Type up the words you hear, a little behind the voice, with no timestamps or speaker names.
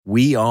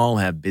We all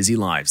have busy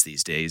lives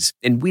these days,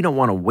 and we don't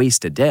want to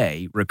waste a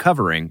day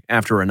recovering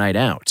after a night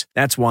out.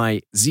 That's why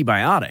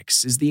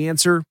ZBiotics is the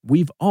answer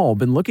we've all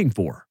been looking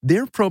for.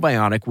 Their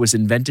probiotic was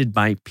invented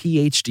by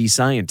PhD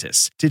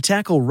scientists to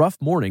tackle rough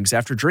mornings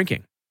after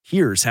drinking.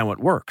 Here's how it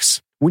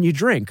works. When you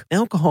drink,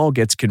 alcohol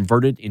gets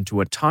converted into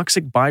a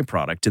toxic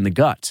byproduct in the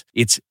gut.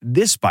 It's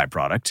this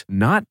byproduct,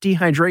 not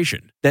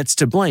dehydration, that's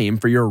to blame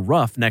for your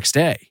rough next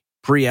day.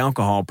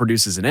 Pre-alcohol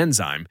produces an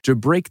enzyme to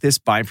break this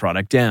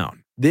byproduct down.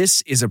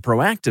 This is a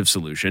proactive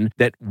solution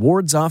that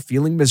wards off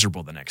feeling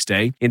miserable the next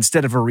day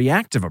instead of a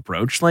reactive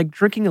approach like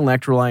drinking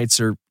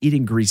electrolytes or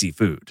eating greasy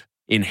food.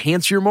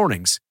 Enhance your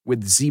mornings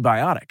with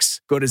ZBiotics.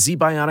 Go to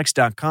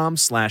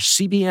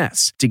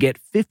zbiotics.com/CBS to get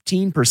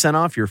 15%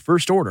 off your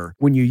first order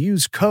when you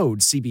use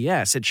code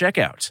CBS at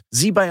checkout.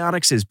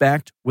 ZBiotics is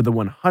backed with a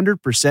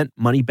 100%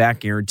 money-back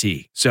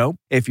guarantee. So,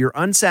 if you're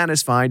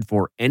unsatisfied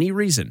for any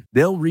reason,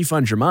 they'll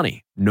refund your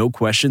money. No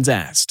questions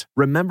asked.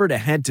 Remember to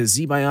head to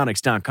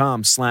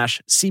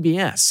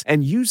zbiotics.com/CBS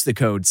and use the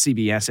code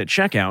CBS at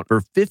checkout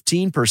for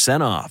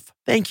 15% off.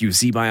 Thank you,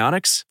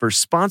 ZBiotics, for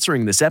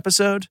sponsoring this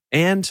episode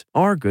and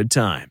our good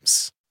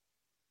times.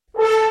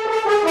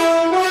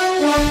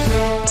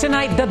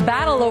 Tonight, the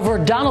battle over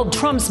Donald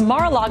Trump's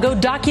Mar-a-Lago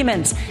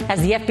documents,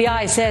 as the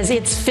FBI says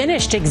it's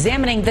finished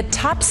examining the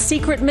top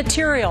secret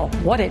material,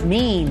 what it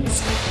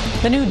means.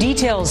 The new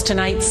details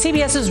tonight,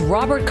 CBS's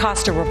Robert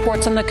Costa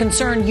reports on the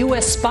concern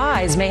U.S.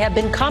 spies may have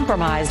been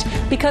compromised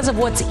because of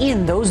what's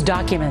in those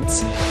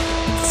documents.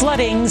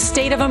 Flooding,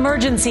 state of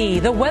emergency.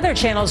 The Weather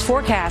Channel's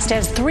forecast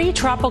as 3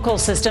 tropical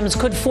systems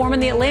could form in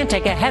the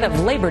Atlantic ahead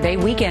of Labor Day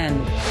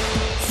weekend.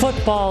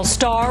 Football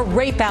star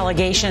rape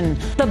allegation.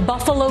 The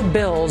Buffalo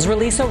Bills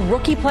release a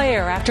rookie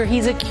player after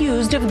he's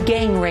accused of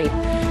gang rape.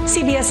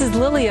 CBS's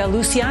Lilia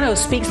Luciano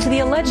speaks to the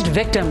alleged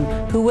victim,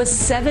 who was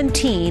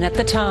 17 at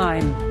the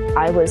time.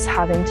 I was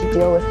having to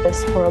deal with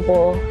this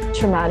horrible,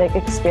 traumatic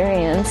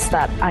experience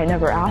that I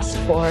never asked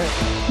for.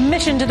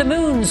 Mission to the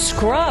moon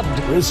scrubbed.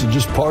 This is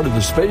just part of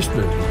the space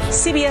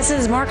business.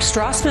 CBS's Mark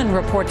Strassman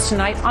reports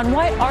tonight on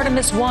why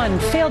Artemis 1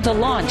 failed to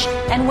launch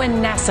and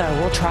when NASA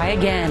will try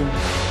again.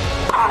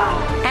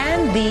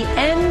 And the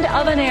end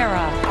of an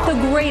era. The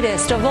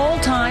greatest of all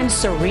time,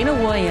 Serena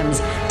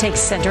Williams, takes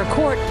center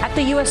court at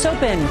the U.S.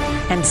 Open.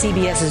 And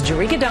CBS's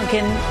Jerika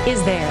Duncan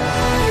is there.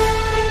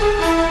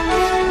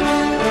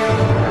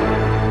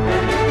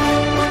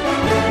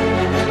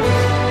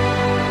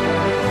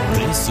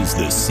 This is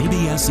the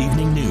CBS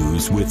Evening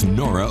News with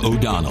Norah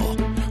O'Donnell,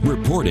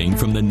 reporting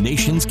from the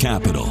nation's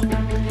capital.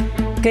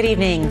 Good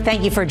evening.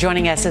 Thank you for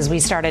joining us as we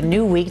start a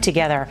new week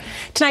together.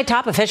 Tonight,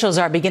 top officials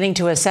are beginning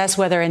to assess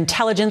whether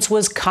intelligence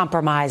was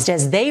compromised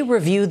as they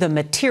review the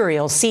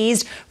material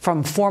seized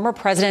from former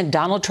President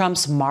Donald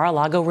Trump's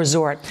Mar-a-Lago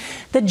resort.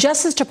 The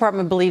Justice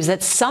Department believes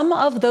that some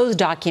of those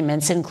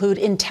documents include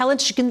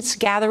intelligence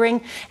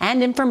gathering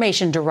and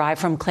information derived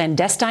from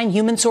clandestine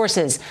human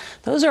sources.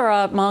 Those are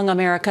among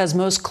America's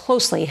most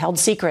closely held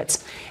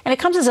secrets. And it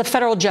comes as a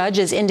federal judge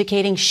is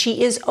indicating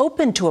she is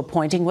open to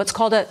appointing what's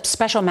called a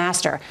special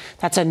master.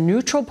 That's a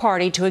neutral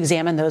party to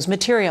examine those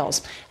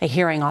materials. A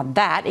hearing on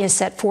that is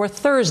set for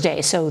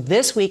Thursday, so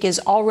this week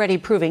is already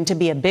proving to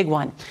be a big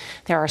one.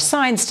 There are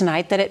signs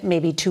tonight that it may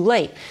be too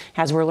late.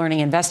 As we're learning,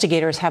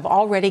 investigators have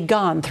already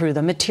gone through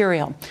the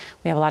material.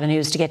 We have a lot of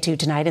news to get to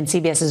tonight, and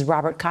CBS's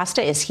Robert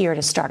Costa is here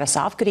to start us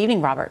off. Good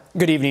evening, Robert.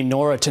 Good evening,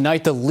 Nora.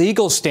 Tonight, the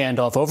legal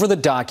standoff over the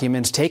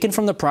documents taken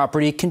from the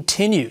property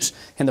continues,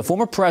 and the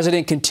former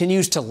president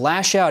continues to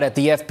lash out at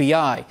the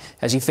FBI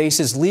as he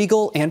faces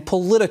legal and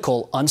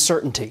political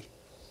uncertainty.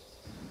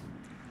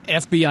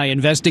 FBI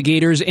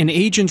investigators and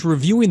agents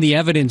reviewing the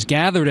evidence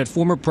gathered at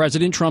former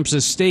President Trump's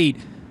estate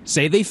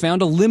say they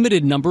found a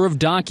limited number of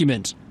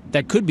documents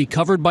that could be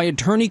covered by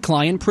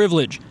attorney-client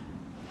privilege.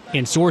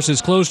 And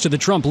sources close to the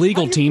Trump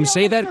legal team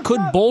say that could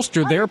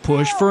bolster their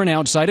push for an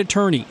outside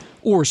attorney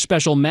or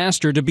special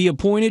master to be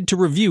appointed to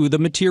review the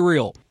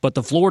material. But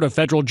the Florida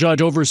federal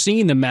judge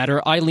overseeing the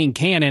matter, Eileen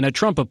Cannon, a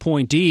Trump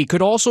appointee,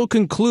 could also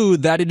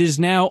conclude that it is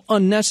now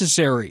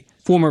unnecessary.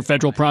 Former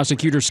federal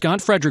prosecutor Scott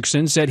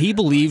Frederickson said he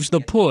believes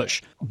the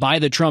push by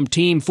the Trump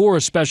team for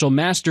a special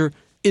master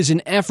is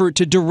an effort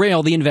to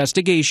derail the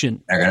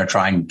investigation. They're going to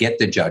try and get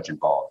the judge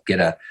involved, get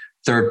a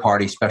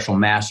third-party special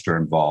master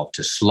involved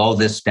to slow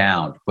this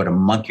down, to put a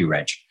monkey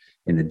wrench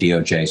in the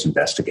DOJ's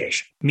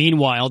investigation.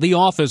 Meanwhile, the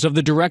Office of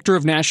the Director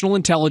of National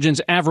Intelligence,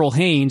 Avril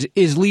Haines,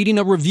 is leading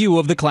a review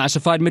of the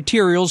classified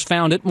materials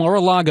found at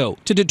Mar-a-Lago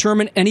to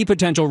determine any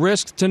potential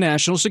risks to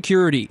national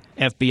security.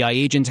 FBI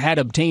agents had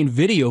obtained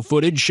video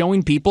footage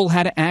showing people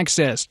had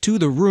access to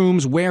the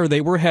rooms where they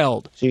were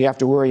held. So you have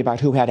to worry about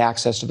who had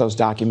access to those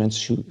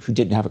documents, who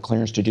didn't have a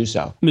clearance to do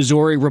so.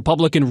 Missouri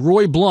Republican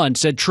Roy Blunt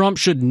said Trump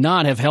should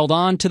not have held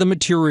on to the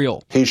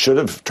material. He should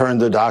have turned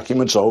the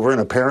documents over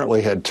and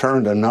apparently had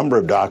turned a number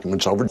of documents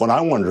over. What I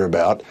wonder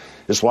about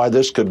is why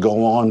this could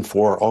go on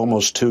for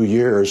almost 2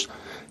 years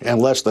and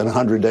less than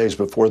 100 days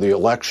before the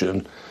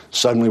election.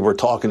 Suddenly we're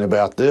talking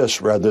about this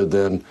rather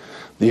than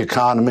the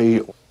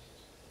economy.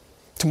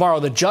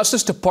 Tomorrow, the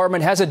Justice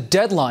Department has a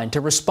deadline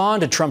to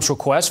respond to Trump's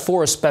request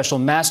for a special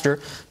master.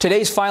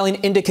 Today's filing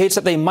indicates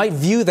that they might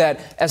view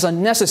that as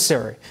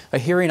unnecessary. A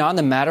hearing on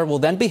the matter will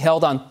then be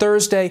held on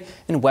Thursday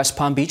in West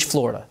Palm Beach,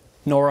 Florida.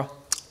 Nora.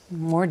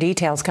 More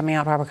details coming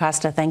out, Robert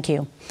Costa. Thank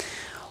you.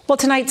 Well,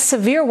 tonight,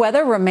 severe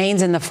weather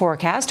remains in the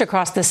forecast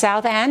across the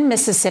South, and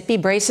Mississippi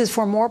braces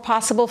for more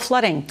possible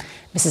flooding.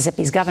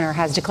 Mississippi's governor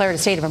has declared a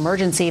state of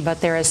emergency,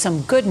 but there is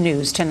some good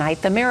news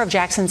tonight. The mayor of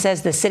Jackson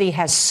says the city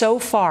has so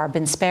far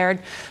been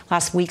spared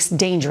last week's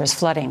dangerous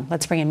flooding.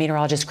 Let's bring in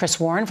meteorologist Chris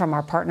Warren from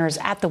our partners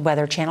at the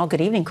Weather Channel.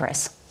 Good evening,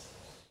 Chris.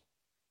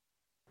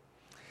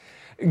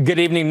 Good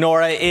evening,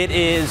 Nora. It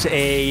is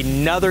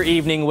another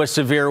evening with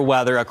severe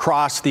weather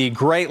across the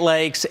Great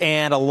Lakes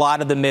and a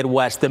lot of the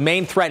Midwest. The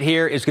main threat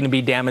here is going to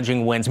be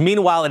damaging winds.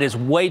 Meanwhile, it is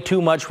way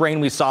too much rain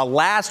we saw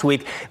last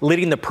week,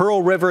 leading the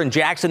Pearl River in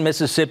Jackson,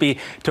 Mississippi,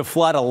 to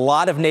flood a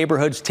lot of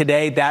neighborhoods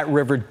today. That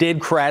river did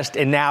crest,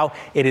 and now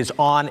it is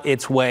on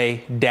its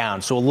way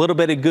down. So a little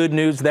bit of good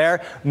news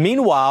there.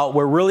 Meanwhile,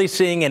 we're really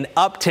seeing an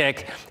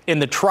uptick in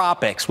the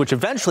tropics, which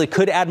eventually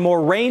could add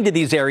more rain to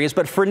these areas.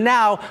 But for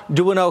now,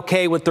 doing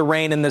okay with the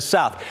rain in the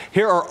south.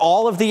 Here are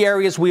all of the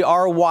areas we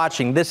are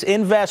watching. This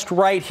invest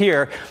right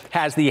here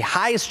has the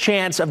highest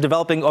chance of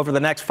developing over the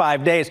next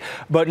 5 days.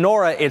 But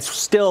Nora, it's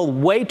still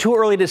way too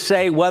early to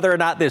say whether or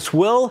not this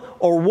will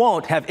or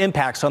won't have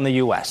impacts on the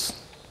U.S.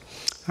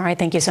 All right,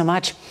 thank you so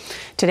much.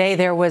 Today,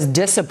 there was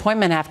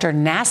disappointment after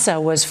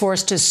NASA was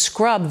forced to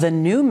scrub the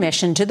new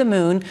mission to the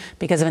moon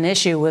because of an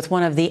issue with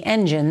one of the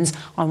engines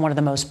on one of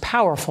the most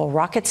powerful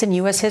rockets in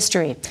U.S.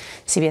 history.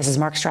 CBS's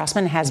Mark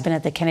Strassman has been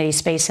at the Kennedy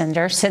Space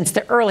Center since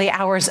the early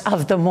hours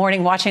of the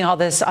morning, watching all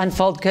this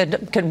unfold.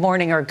 Good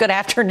morning, or good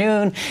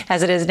afternoon,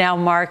 as it is now,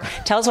 Mark.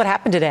 Tell us what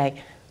happened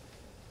today.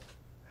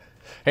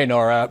 Hey,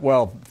 Nora.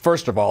 Well,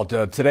 first of all,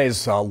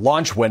 today's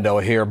launch window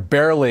here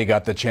barely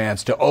got the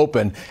chance to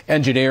open.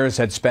 Engineers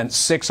had spent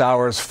 6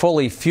 hours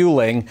fully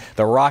fueling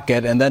the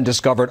rocket and then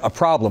discovered a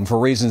problem for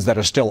reasons that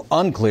are still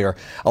unclear.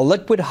 A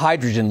liquid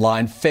hydrogen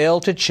line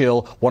failed to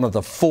chill one of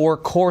the 4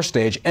 core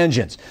stage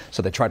engines.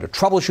 So they tried to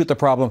troubleshoot the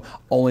problem,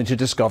 only to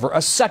discover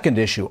a second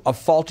issue, a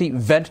faulty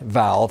vent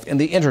valve in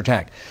the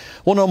intertank.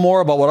 We'll know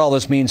more about what all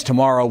this means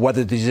tomorrow,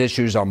 whether these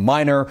issues are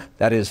minor,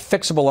 that is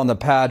fixable on the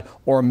pad,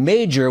 or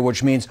major,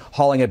 which means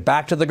hauling it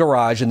back to the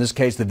garage, in this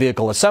case the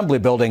vehicle assembly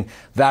building.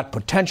 That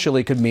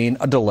potentially could mean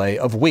a delay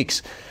of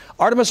weeks.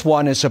 Artemis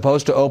 1 is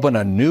supposed to open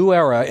a new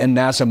era in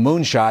NASA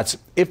moonshots.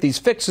 If these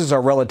fixes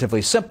are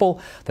relatively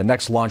simple, the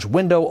next launch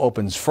window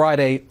opens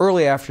Friday,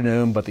 early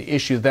afternoon, but the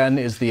issue then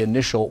is the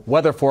initial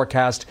weather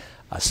forecast,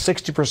 a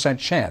 60%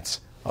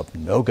 chance of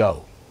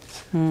no-go.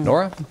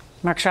 Nora?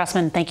 Mark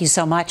Strassman, thank you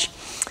so much.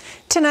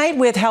 Tonight,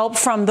 with help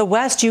from the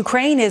West,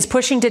 Ukraine is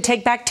pushing to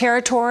take back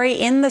territory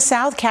in the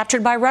south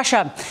captured by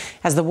Russia.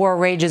 As the war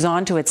rages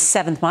on to its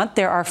 7th month,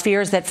 there are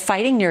fears that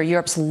fighting near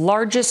Europe's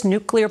largest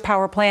nuclear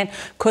power plant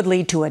could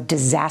lead to a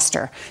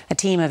disaster. A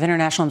team of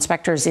international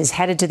inspectors is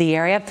headed to the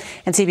area,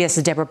 and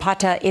CBS's Deborah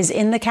Pata is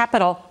in the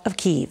capital of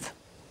Kyiv.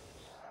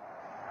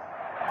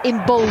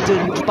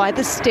 Emboldened by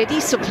the steady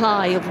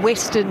supply of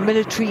Western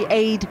military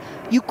aid,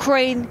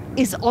 Ukraine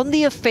is on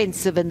the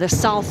offensive in the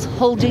south,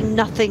 holding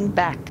nothing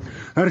back.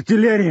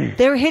 Artillery.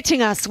 They're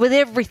hitting us with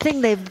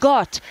everything they've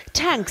got.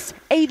 Tanks,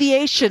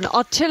 aviation,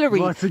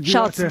 artillery,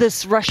 shouts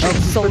this Russian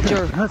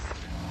soldier.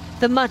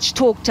 The much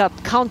talked up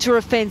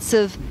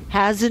counteroffensive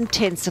has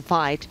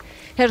intensified.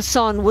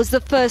 Kherson was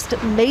the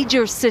first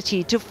major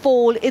city to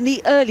fall in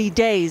the early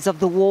days of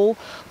the war.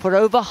 For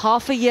over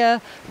half a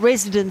year,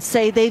 residents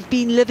say they've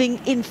been living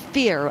in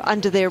fear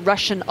under their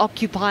Russian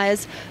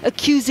occupiers,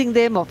 accusing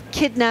them of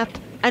kidnap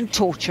and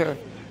torture.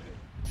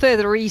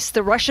 Further east,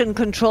 the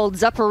Russian-controlled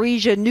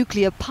Zaporizhzhia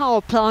nuclear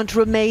power plant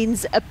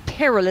remains a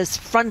perilous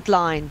front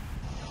line.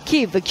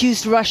 Kyiv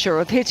accused Russia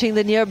of hitting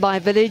the nearby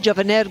village of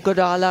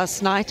Energoda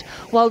last night,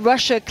 while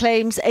Russia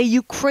claims a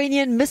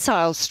Ukrainian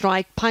missile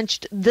strike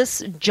punched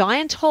this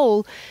giant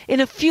hole in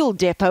a fuel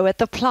depot at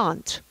the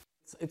plant.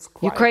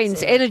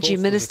 Ukraine's energy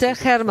minister,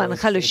 Herman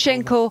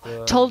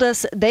Halushenko, told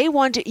us they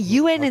want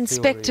UN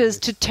inspectors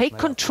to take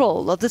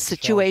control of the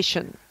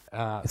situation.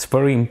 It's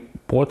very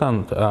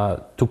important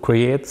to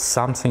create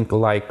something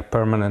like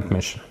permanent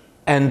mission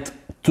and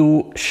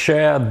to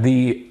share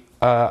the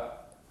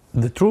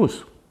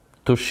truth,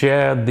 to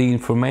share the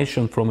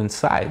information from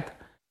inside.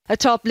 A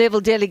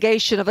top-level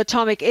delegation of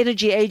atomic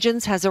energy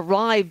agents has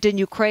arrived in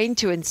Ukraine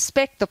to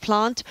inspect the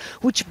plant,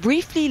 which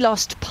briefly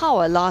lost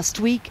power last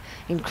week,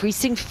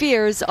 increasing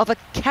fears of a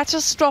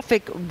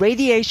catastrophic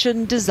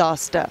radiation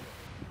disaster.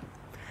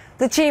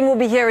 The team will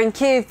be here in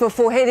Kyiv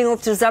before heading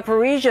off to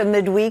Zaporizhzhia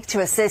midweek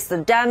to assess the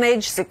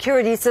damage,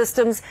 security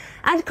systems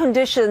and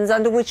conditions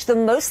under which the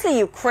mostly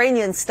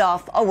Ukrainian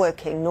staff are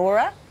working.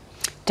 Norah?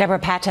 Deborah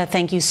Pata,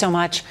 thank you so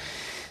much.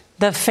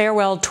 The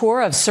farewell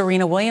tour of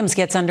Serena Williams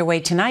gets underway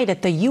tonight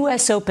at the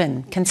U.S.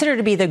 Open. Considered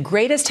to be the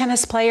greatest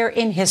tennis player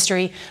in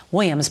history,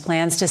 Williams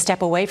plans to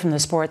step away from the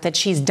sport that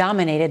she's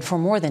dominated for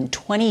more than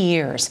 20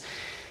 years.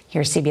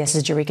 Here's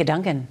CBS's Jerika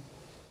Duncan.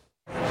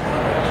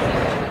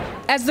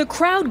 As the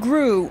crowd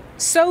grew,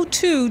 so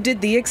too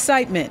did the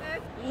excitement.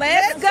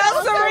 Let's go,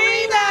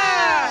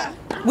 Serena!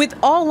 With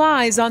all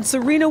eyes on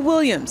Serena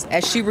Williams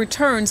as she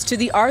returns to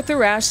the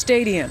Arthur Ashe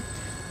Stadium.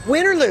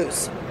 Win or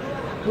lose,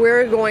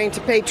 we're going to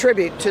pay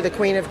tribute to the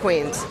Queen of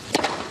Queens.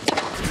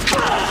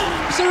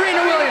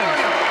 Serena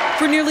Williams!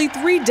 For nearly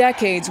 3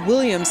 decades,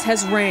 Williams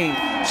has reigned.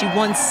 She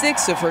won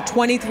 6 of her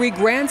 23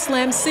 Grand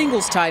Slam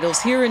singles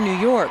titles here in New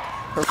York.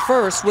 Her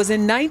first was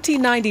in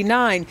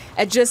 1999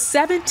 at just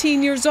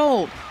 17 years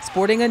old,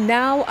 sporting a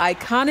now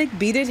iconic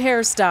Beat It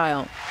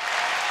hairstyle.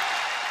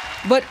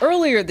 But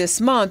earlier this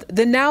month,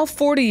 the now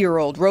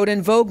 40-year-old wrote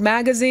in Vogue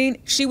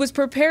magazine she was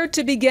prepared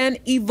to begin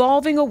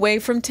evolving away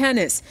from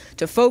tennis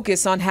to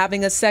focus on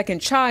having a second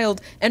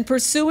child and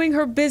pursuing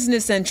her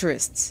business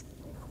interests.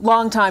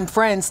 Longtime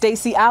friend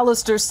Stacey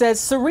Allister says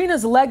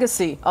Serena's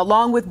legacy,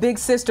 along with big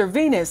sister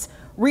Venus,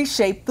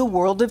 reshaped the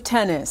world of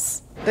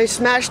tennis. They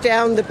smashed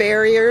down the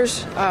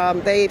barriers.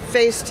 They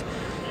faced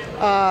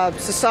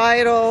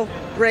societal,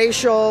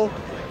 racial,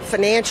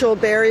 financial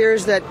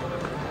barriers that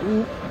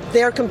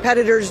their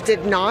competitors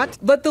did not.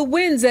 But the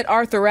wins at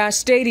Arthur Ashe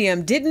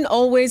Stadium didn't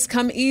always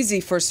come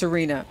easy for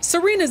Serena.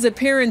 Serena's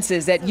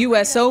appearances at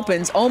U.S.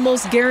 Opens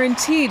almost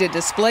guaranteed a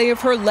display of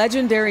her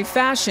legendary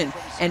fashion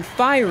and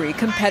fiery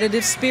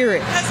competitive spirit.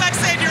 Because I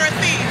said you're a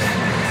thief.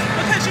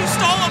 Because you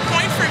stole a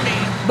point from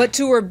me. But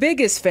to her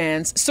biggest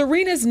fans,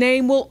 Serena's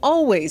name will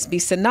always be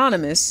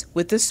synonymous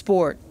with the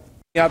sport.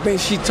 I think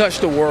she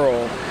touched the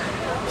world.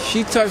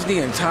 She touched the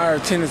entire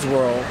tennis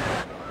world.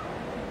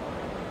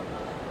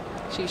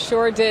 She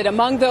sure did.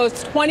 Among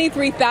those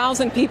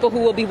 23,000 people who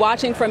will be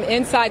watching from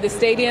inside the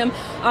stadium,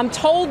 I'm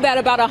told that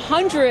about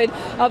 100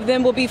 of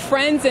them will be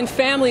friends and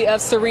family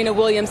of Serena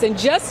Williams. And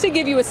just to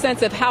give you a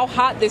sense of how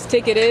hot this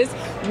ticket is,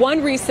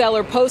 one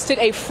reseller posted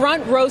a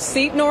front row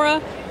seat,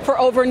 Norah, for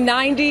over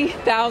 $90,000.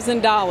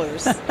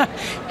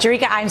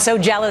 Jerika, I'm so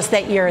jealous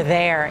that you're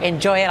there.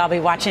 Enjoy it. I'll be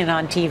watching it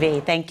on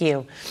TV. Thank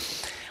you.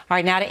 All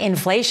right, now to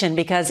inflation,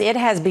 because it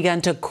has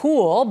begun to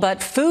cool,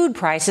 but food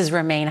prices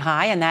remain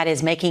high, and that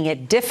is making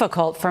it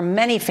difficult for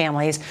many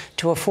families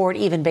to afford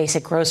even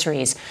basic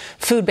groceries.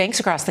 Food banks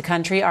across the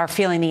country are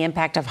feeling the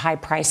impact of high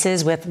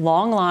prices with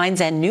long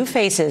lines and new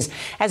faces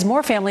as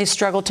more families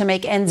struggle to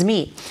make ends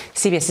meet.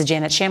 CBS's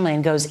Janet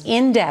Shamlian goes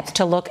in depth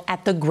to look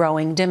at the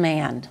growing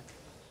demand.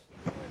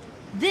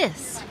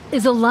 This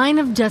is a line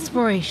of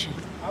desperation.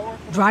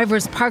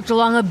 Drivers parked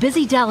along a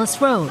busy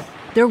Dallas road.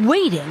 They're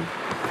waiting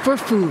for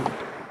food.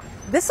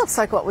 This looks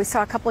like what we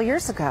saw a couple of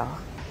years ago.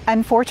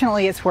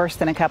 Unfortunately, it's worse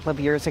than a couple of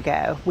years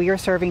ago. We are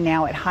serving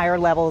now at higher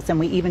levels than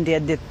we even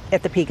did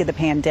at the peak of the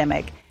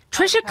pandemic.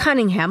 Trisha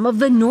Cunningham of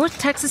the North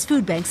Texas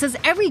Food Bank says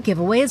every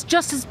giveaway is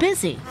just as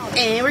busy.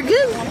 And we're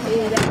good.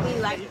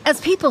 As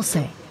people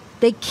say,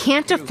 they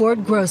can't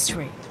afford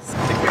groceries.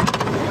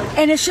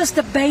 And it's just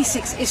the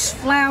basics. It's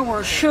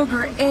flour,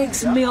 sugar,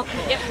 eggs, milk.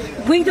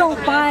 We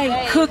don't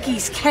buy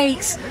cookies,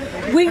 cakes.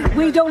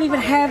 We don't even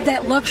have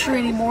that luxury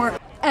anymore.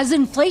 As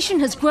inflation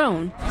has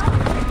grown,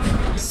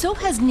 so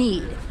has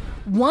need.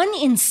 1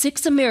 in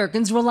 6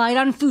 Americans relied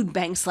on food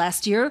banks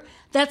last year.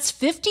 That's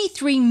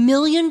 53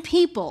 million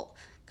people,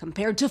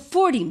 compared to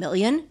 40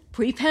 million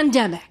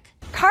pre-pandemic.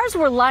 Cars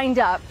were lined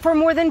up for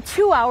more than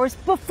 2 hours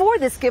before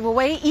this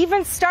giveaway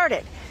even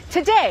started.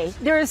 Today,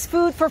 there is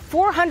food for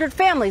 400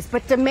 families,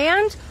 but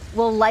demand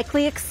will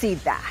likely exceed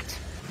that.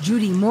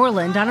 Judy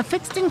Moreland, on a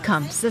fixed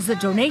income, says the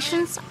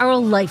donations are a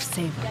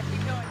lifesaver.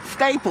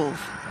 Staples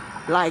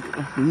like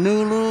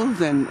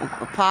noodles and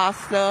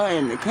pasta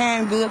and the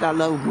canned goods. I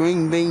love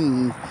green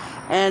beans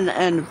and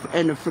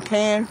the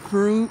canned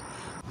fruit.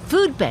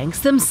 Food banks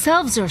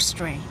themselves are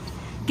strained,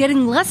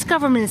 getting less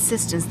government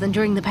assistance than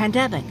during the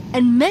pandemic,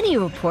 and many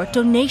report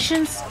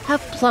donations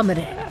have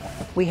plummeted.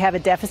 We have a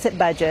deficit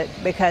budget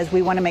because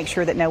we want to make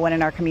sure that no one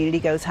in our community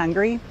goes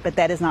hungry, but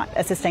that is not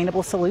a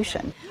sustainable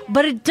solution.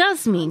 But it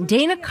does mean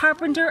Dana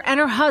Carpenter and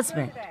her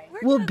husband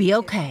will be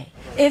okay.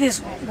 It is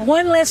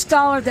one less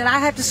dollar that I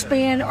have to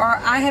spend or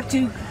I have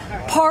to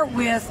part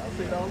with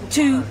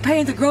to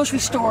pay the grocery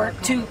store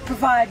to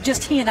provide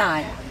just he and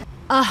I.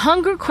 A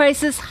hunger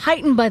crisis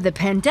heightened by the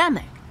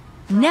pandemic,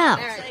 now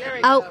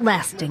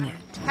outlasting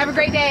it. Have a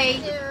great day.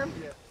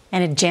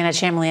 And Janet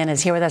Shamlian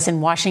is here with us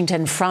in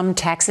Washington from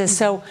Texas.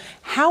 So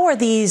how are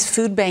these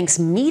food banks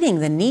meeting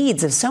the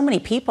needs of so many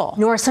people?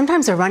 Norah,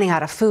 sometimes they're running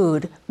out of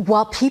food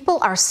while people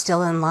are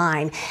still in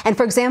line. And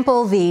for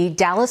example, the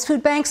Dallas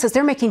Food Bank says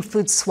they're making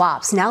food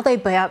swaps. Now they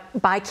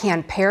buy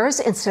canned pears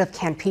instead of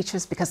canned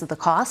peaches because of the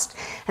cost.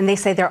 And they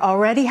say they're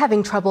already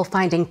having trouble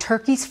finding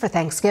turkeys for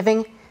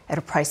Thanksgiving at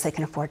a price they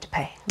can afford to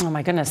pay. Oh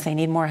my goodness, they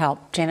need more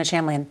help. Janet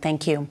Shamlian,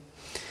 thank you.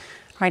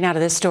 Right now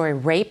to this story,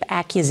 rape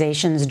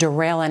accusations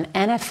derail an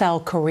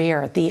NFL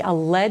career. The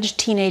alleged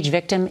teenage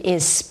victim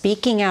is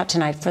speaking out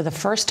tonight for the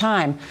first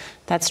time.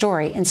 That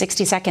story in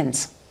 60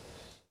 seconds.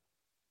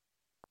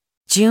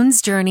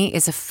 June's Journey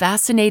is a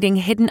fascinating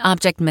hidden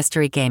object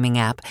mystery gaming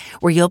app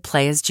where you'll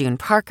play as June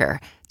Parker,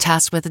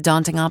 tasked with a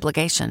daunting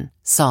obligation: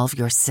 solve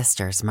your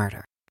sister's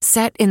murder.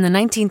 Set in the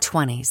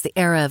 1920s, the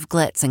era of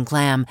glitz and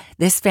glam,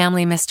 this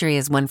family mystery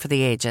is one for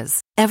the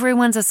ages.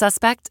 Everyone's a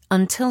suspect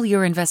until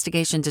your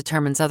investigation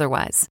determines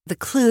otherwise. The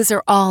clues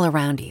are all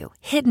around you,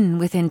 hidden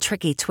within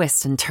tricky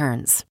twists and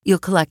turns. You'll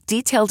collect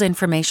detailed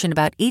information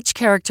about each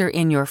character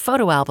in your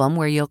photo album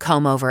where you'll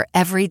comb over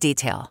every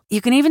detail.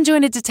 You can even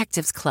join a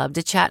detectives club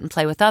to chat and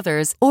play with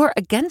others or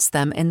against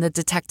them in the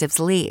Detectives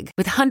League.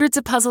 With hundreds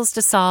of puzzles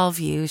to solve,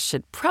 you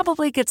should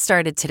probably get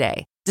started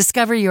today.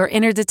 Discover your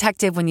inner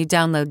detective when you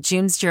download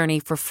June's Journey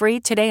for free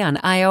today on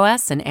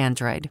iOS and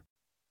Android.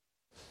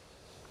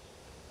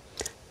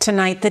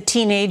 Tonight, the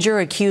teenager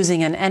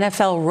accusing an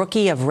NFL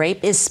rookie of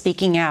rape is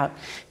speaking out.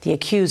 The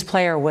accused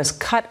player was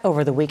cut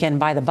over the weekend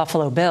by the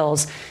Buffalo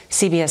Bills.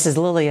 CBS's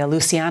Lilia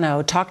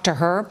Luciano talked to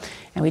her,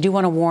 and we do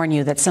want to warn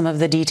you that some of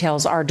the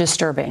details are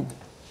disturbing.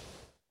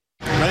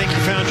 I think you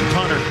found your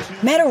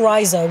punter. Matt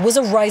Araiza was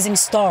a rising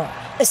star,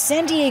 a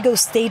San Diego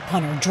State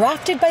punter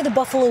drafted by the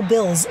Buffalo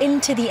Bills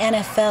into the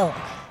NFL.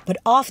 But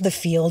off the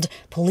field,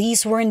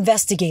 police were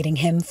investigating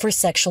him for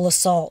sexual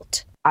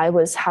assault. I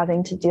was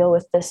having to deal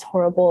with this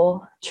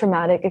horrible,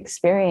 traumatic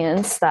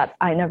experience that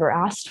I never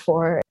asked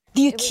for.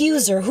 The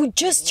accuser, who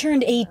just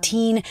turned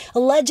 18,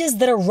 alleges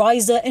that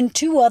Araiza and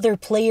two other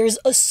players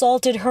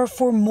assaulted her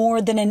for more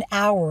than an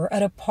hour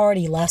at a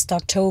party last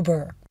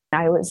October.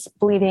 I was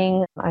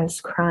bleeding, I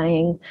was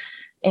crying,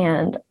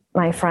 and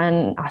my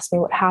friend asked me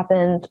what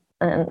happened,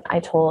 and I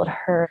told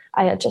her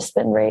I had just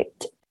been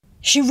raped.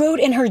 She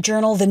wrote in her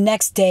journal the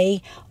next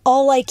day,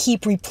 "All I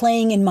keep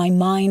replaying in my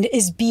mind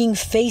is being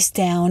face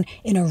down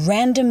in a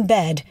random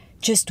bed,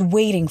 just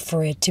waiting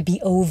for it to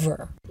be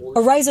over."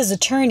 Araiza's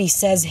attorney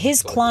says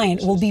his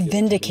client will be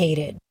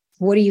vindicated.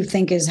 What do you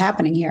think is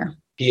happening here?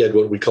 He had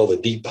what we call the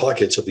deep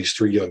pockets of these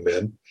three young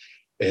men.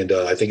 And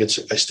I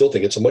still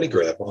think it's a money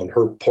grab on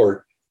her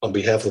part on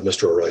behalf of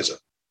Mr. Araiza.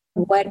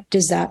 What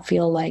does that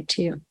feel like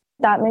to you?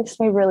 That makes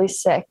me really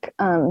sick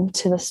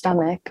to the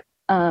stomach.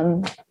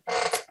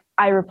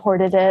 I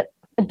reported it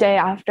a day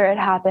after it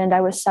happened. I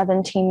was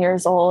 17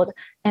 years old,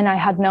 and I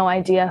had no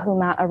idea who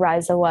Matt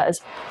Araiza was.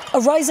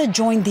 Araiza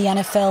joined the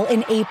NFL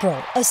in April,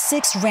 a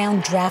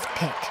 6th-round draft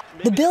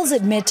pick. The Bills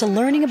admit to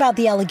learning about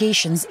the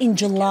allegations in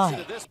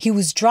July. He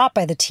was dropped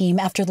by the team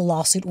after the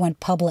lawsuit went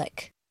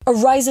public.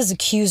 Araiza's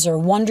accuser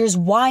wonders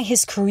why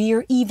his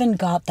career even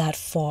got that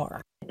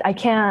far. I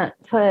can't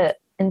put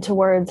into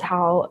words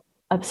how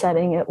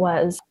upsetting it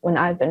was when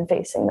I've been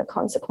facing the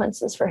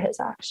consequences for his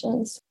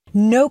actions.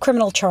 No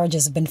criminal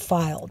charges have been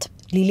filed.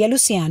 Lilia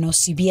Luciano,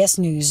 CBS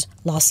News,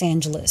 Los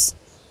Angeles.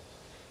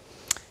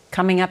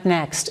 Coming up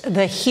next,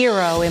 the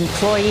hero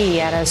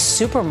employee at a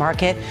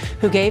supermarket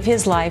who gave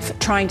his life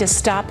trying to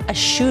stop a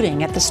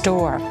shooting at the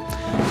store.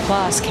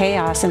 Plus,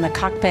 chaos in the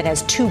cockpit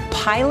as two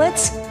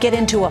pilots get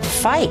into a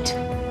fight.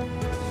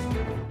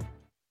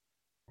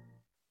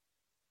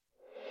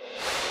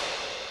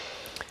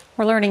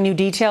 We're learning new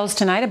details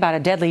tonight about a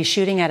deadly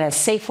shooting at a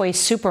Safeway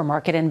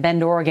supermarket in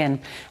Bend, Oregon.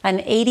 An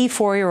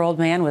 84-year-old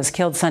man was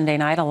killed Sunday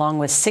night along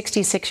with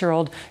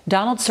 66-year-old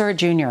Donald Surratt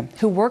Jr.,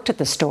 who worked at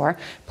the store.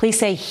 Police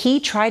say he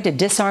tried to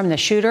disarm the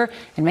shooter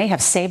and may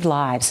have saved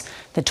lives.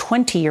 The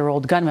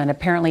 20-year-old gunman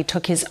apparently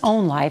took his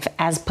own life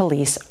as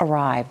police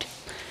arrived.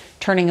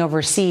 Turning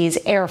overseas,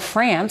 Air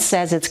France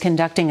says it's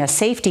conducting a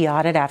safety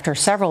audit after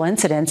several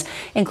incidents,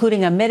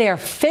 including a mid-air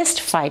fist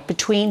fight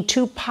between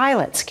two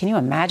pilots. Can you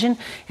imagine?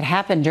 It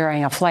happened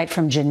during a flight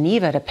from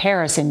Geneva to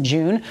Paris in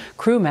June.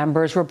 Crew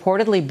members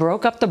reportedly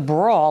broke up the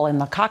brawl in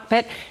the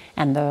cockpit,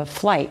 and the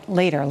flight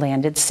later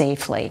landed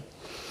safely.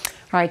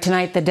 All right,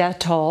 tonight, the death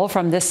toll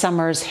from this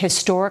summer's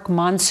historic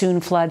monsoon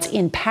floods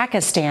in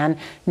Pakistan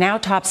now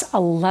tops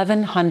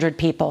 1,100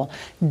 people.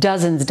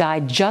 Dozens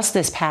died just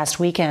this past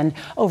weekend.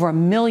 Over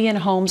 1 million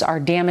homes are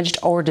damaged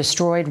or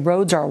destroyed.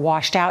 Roads are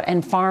washed out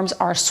and farms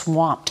are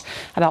swamped.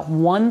 About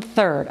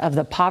 1/3 of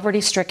the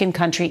poverty-stricken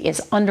country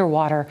is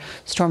underwater.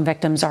 Storm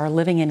victims are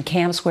living in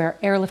camps where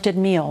airlifted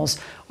meals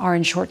are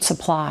in short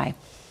supply.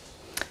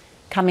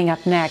 Coming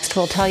up next,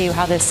 we'll tell you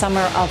how this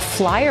summer of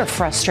flyer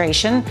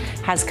frustration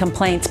has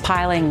complaints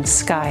piling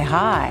sky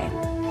high.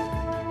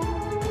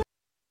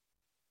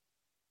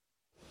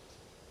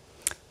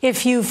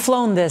 If you've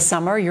flown this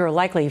summer, you're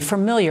likely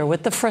familiar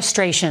with the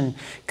frustration.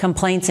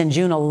 Complaints in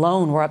June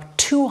alone were up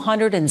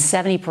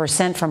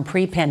 270% from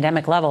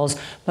pre-pandemic levels.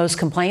 Most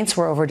complaints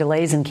were over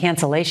delays and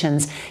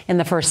cancellations. In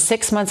the first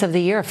 6 months of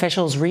the year,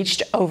 officials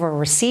received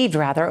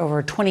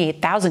over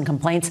 28,000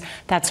 complaints.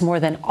 That's more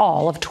than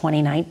all of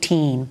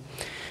 2019.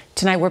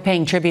 Tonight, we're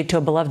paying tribute to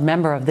a beloved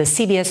member of the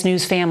CBS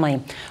News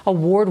family.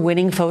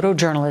 Award-winning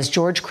photojournalist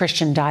George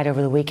Christian died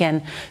over the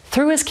weekend.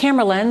 Through his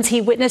camera lens, he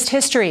witnessed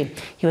history.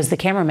 He was the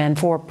cameraman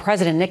for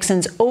President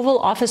Nixon's Oval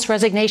Office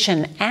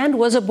resignation and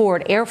was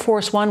aboard Air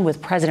Force One with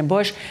President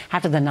Bush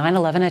after the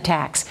 9/11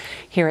 attacks.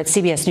 Here at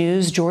CBS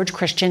News, George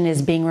Christian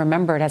is being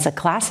remembered as a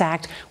class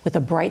act with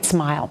a bright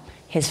smile.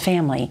 His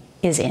family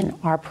is in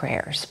our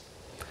prayers.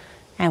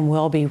 And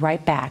we'll be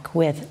right back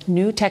with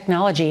new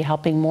technology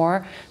helping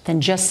more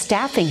than just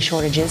staffing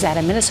shortages at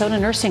a Minnesota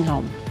nursing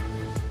home.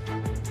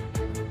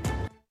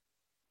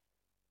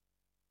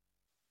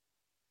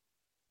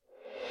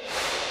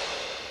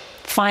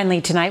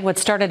 Finally tonight, what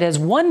started as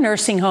one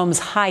nursing home's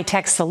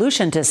high-tech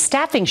solution to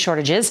staffing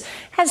shortages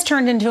has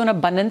turned into an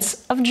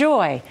abundance of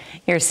joy.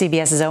 Here's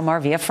CBS's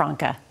Omar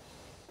Villafranca.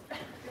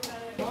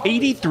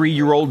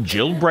 83-year-old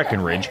Jill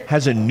Breckenridge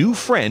has a new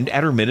friend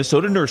at her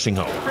Minnesota nursing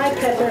home. Hi,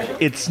 Pepper.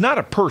 It's not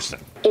a person.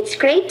 It's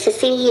great to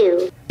see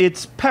you.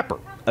 It's Pepper,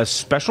 a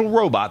special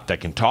robot that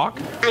can talk.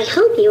 I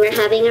hope you are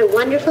having a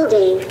wonderful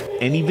day.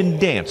 And even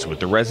dance with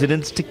the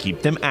residents to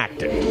keep them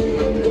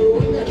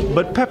active.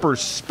 But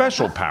Pepper's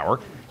special power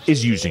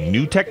is using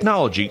new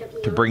technology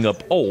to bring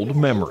up old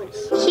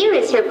memories. Here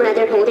is her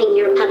brother holding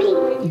your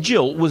puppy.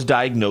 Jill was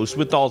diagnosed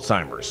with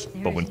Alzheimer's,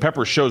 but when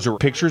Pepper shows her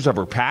pictures of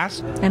her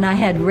past, and I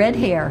had red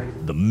hair,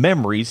 the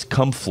memories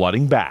come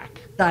flooding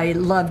back. I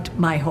loved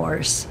my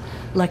horse,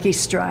 Lucky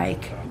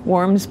Strike.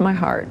 Warms my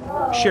heart.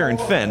 Sharon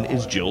Fenn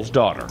is Jill's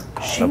daughter.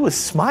 She was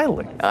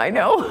smiling. I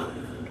know.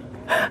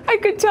 I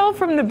could tell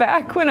from the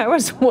back when I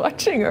was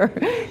watching her.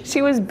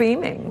 She was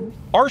beaming.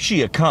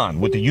 Arshia Khan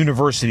with the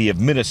University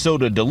of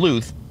Minnesota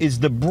Duluth is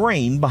the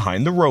brain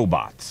behind the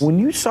robots. When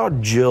you saw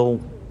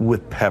Jill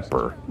with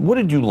Pepper, what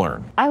did you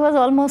learn? I was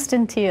almost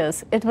in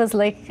tears. It was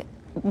like,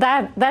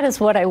 that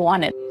is what I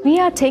wanted. We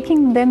are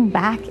taking them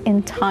back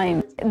in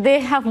time. They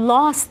have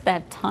lost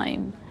that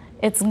time.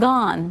 It's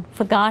gone,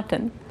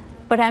 forgotten.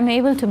 But I'm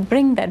able to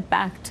bring that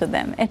back to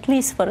them, at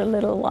least for a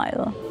little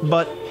while.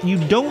 But you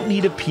don't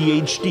need a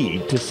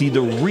PhD to see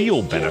the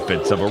real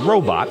benefits of a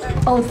robot.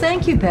 Oh,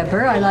 thank you,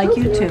 Pepper. I like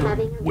you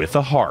too. With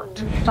a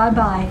heart.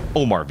 Bye-bye.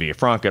 Omar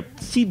Villafranca,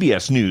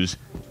 CBS News,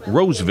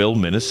 Roseville,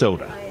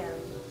 Minnesota.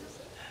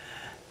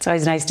 It's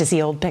always nice to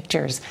see old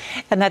pictures.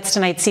 And that's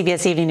tonight's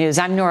CBS Evening News.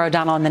 I'm Norah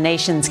O'Donnell in the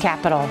nation's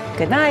capital.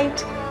 Good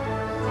night.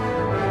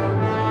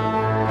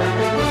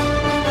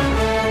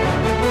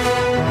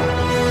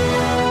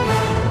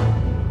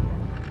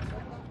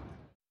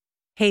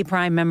 Hey,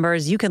 Prime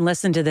members, you can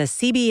listen to the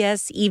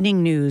CBS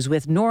Evening News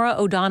with Norah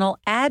O'Donnell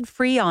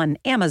ad-free on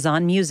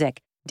Amazon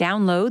Music.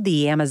 Download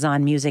the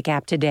Amazon Music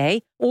app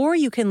today, or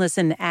you can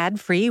listen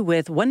ad-free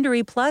with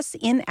Wondery Plus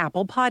in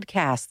Apple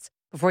Podcasts.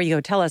 Before you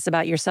go, tell us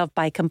about yourself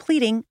by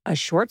completing a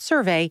short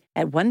survey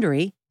at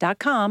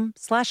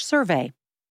Wondery.com/survey.